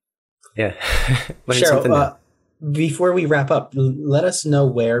term. Yeah. Cheryl, before we wrap up, let us know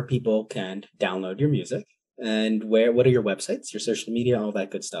where people can download your music and what are your websites, your social media, all that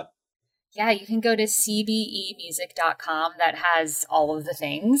good stuff. Yeah, you can go to cbemusic.com. That has all of the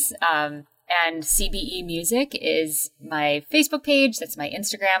things. And CBE Music is my Facebook page. That's my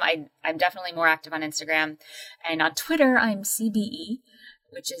Instagram. I'm definitely more active on Instagram. And on Twitter, I'm CBE,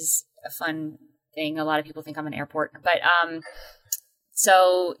 which is a fun thing. A lot of people think I'm an airport. But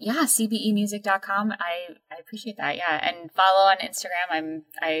so yeah, cbemusic.com. I appreciate that. Yeah. And follow on Instagram.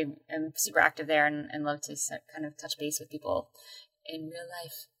 I am super active there and love to kind of touch base with people in real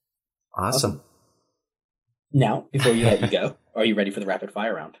life. Awesome. Now, before we let you go, are you ready for the rapid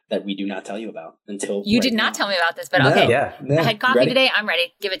fire round that we do not tell you about until you did not tell me about this, but okay. Yeah. I had coffee today. I'm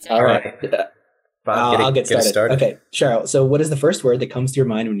ready. Give it to me. All right. I'll get started. Okay, Cheryl. So what is the first word that comes to your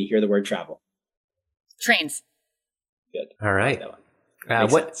mind when you hear the word travel? Trains. Good. All right.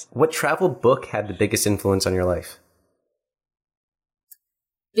 What what travel book had the biggest influence on your life?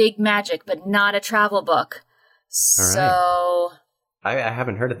 Big Magic, but not a travel book. So I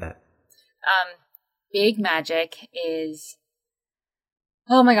haven't heard of that. Big Magic is,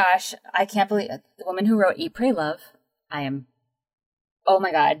 oh my gosh, I can't believe it. The woman who wrote Eat, Pray, Love. Oh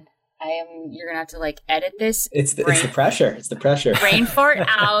my God. You're going to have to like edit this. It's the pressure. It's the pressure. Brain fart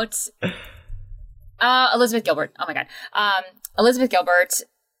out. Elizabeth Gilbert. Oh my God. Elizabeth Gilbert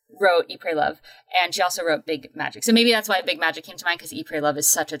wrote Eat, Pray, Love, and she also wrote Big Magic. So maybe that's why Big Magic came to mind, because Eat, Pray, Love is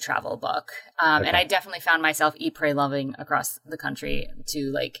such a travel book. And I definitely found myself Eat, Pray, Loving across the country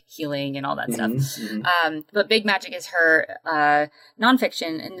to like healing and all that stuff. Mm-hmm. But Big Magic is her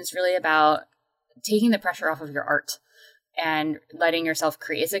nonfiction, and it's really about taking the pressure off of your art and letting yourself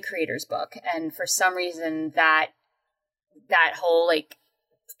create. It's a creator's book. And for some reason that whole like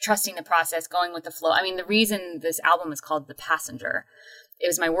trusting the process, going with the flow. I mean, the reason this album is called The Passenger, it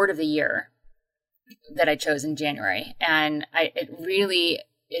was my word of the year that I chose in January. And it really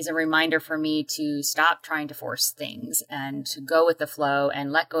is a reminder for me to stop trying to force things and to go with the flow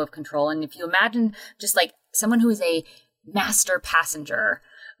and let go of control. And if you imagine just like someone who is a master passenger,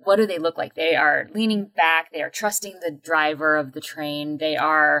 what do they look like? They are leaning back. They are trusting the driver of the train. They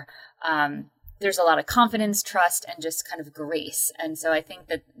are, there's a lot of confidence, trust, and just kind of grace. And so I think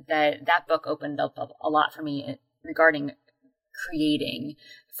that book opened up a lot for me regarding creating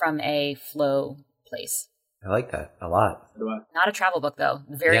from a flow place. I like that a lot. Not a travel book, though.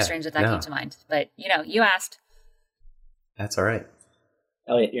 Very strange that came to mind. But, you asked. That's all right.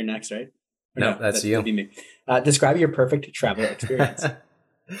 Elliot, you're next, right? No, that's you. Me. Describe your perfect travel experience.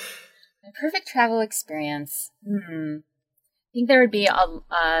 My perfect travel experience. I think there would be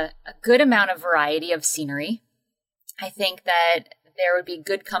a good amount of variety of scenery. I think that there would be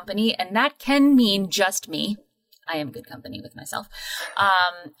good company, and that can mean just me. I am good company with myself.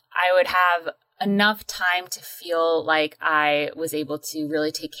 I would have enough time to feel like I was able to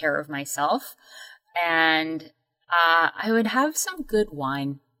really take care of myself. And I would have some good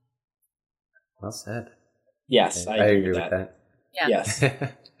wine. Well said. Yes, I agree with that. Yeah. Yes.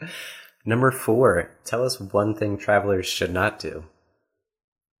 Number 4, tell us one thing travelers should not do.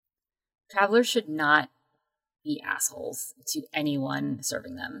 Travelers should not be assholes to anyone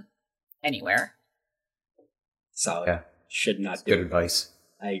serving them anywhere. Solid. Yeah. Should not That's do good it. advice.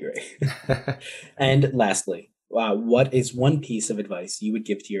 I agree. And lastly, what is one piece of advice you would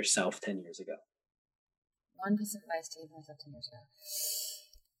give to yourself 10 years ago? One piece of advice to give myself 10 years ago.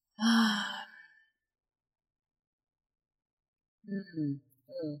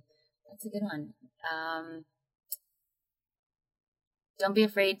 That's a good one. Don't be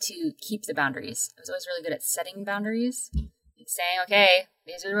afraid to keep the boundaries. I was always really good at setting boundaries, like saying, okay,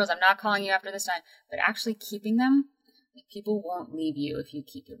 these are the rules. I'm not calling you after this time, but actually keeping them. Like, people won't leave you if you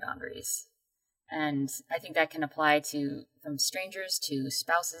keep your boundaries. And I think that can apply to from strangers to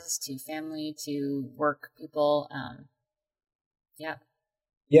spouses to family to work people. Yeah.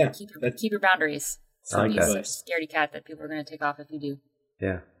 Keep your boundaries. I like that. Scaredy cat that people are going to take off if you do.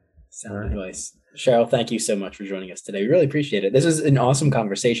 Yeah. Sound advice. Cheryl, thank you so much for joining us today. We really appreciate it. This was an awesome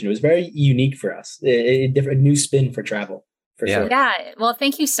conversation. It was very unique for us. A new spin for travel. For sure. Yeah. Well,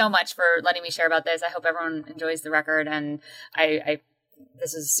 thank you so much for letting me share about this. I hope everyone enjoys the record, and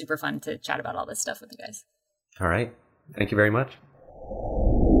this is super fun to chat about all this stuff with you guys. All right. Thank you very much.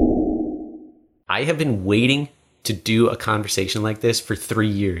 I have been waiting to do a conversation like this for 3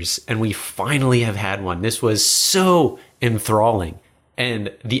 years, and we finally have had one. This was so enthralling,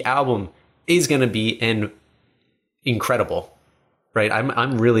 and the album is going to be incredible, right?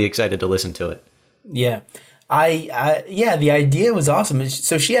 I'm really excited to listen to it. Yeah. The idea was awesome.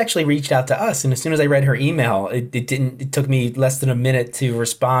 So she actually reached out to us, and as soon as I read her email, it took me less than a minute to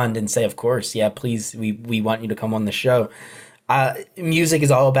respond and say, of course, yeah, please, we want you to come on the show. Music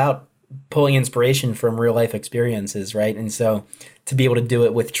is all about pulling inspiration from real life experiences, right? And so to be able to do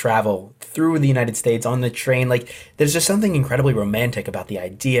it with travel through the United States on the train, like, there's just something incredibly romantic about the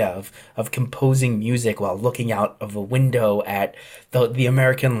idea of composing music while looking out of a window at the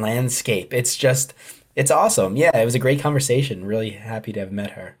American landscape. It's awesome. Yeah, it was a great conversation. Really happy to have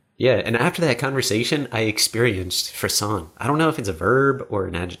met her. Yeah, and after that conversation, I experienced frisson. I don't know if it's a verb or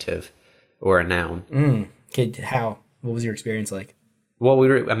an adjective or a noun. Okay, how? What was your experience like? Well,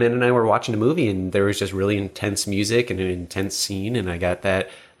 Amanda and I were watching a movie, and there was just really intense music and an intense scene, and I got that,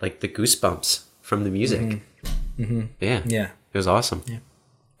 like, the goosebumps from the music. Mm-hmm. Yeah. It was awesome. Yeah,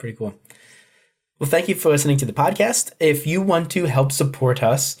 pretty cool. Well, thank you for listening to the podcast. If you want to help support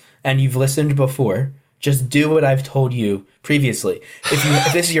us and you've listened before, just do what I've told you previously.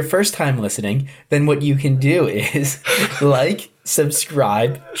 If this is your first time listening, then what you can do is like,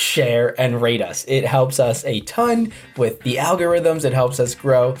 subscribe, share, and rate us. It helps us a ton with the algorithms. It helps us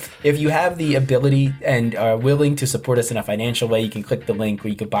grow. If you have the ability and are willing to support us in a financial way, you can click the link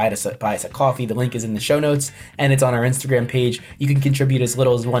where you could buy us a coffee. The link is in the show notes, and it's on our Instagram page. You can contribute as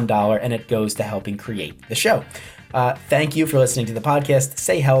little as $1, and it goes to helping create the show. Thank you for listening to the podcast.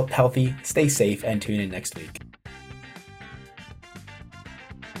 Stay healthy, stay safe, and tune in next week.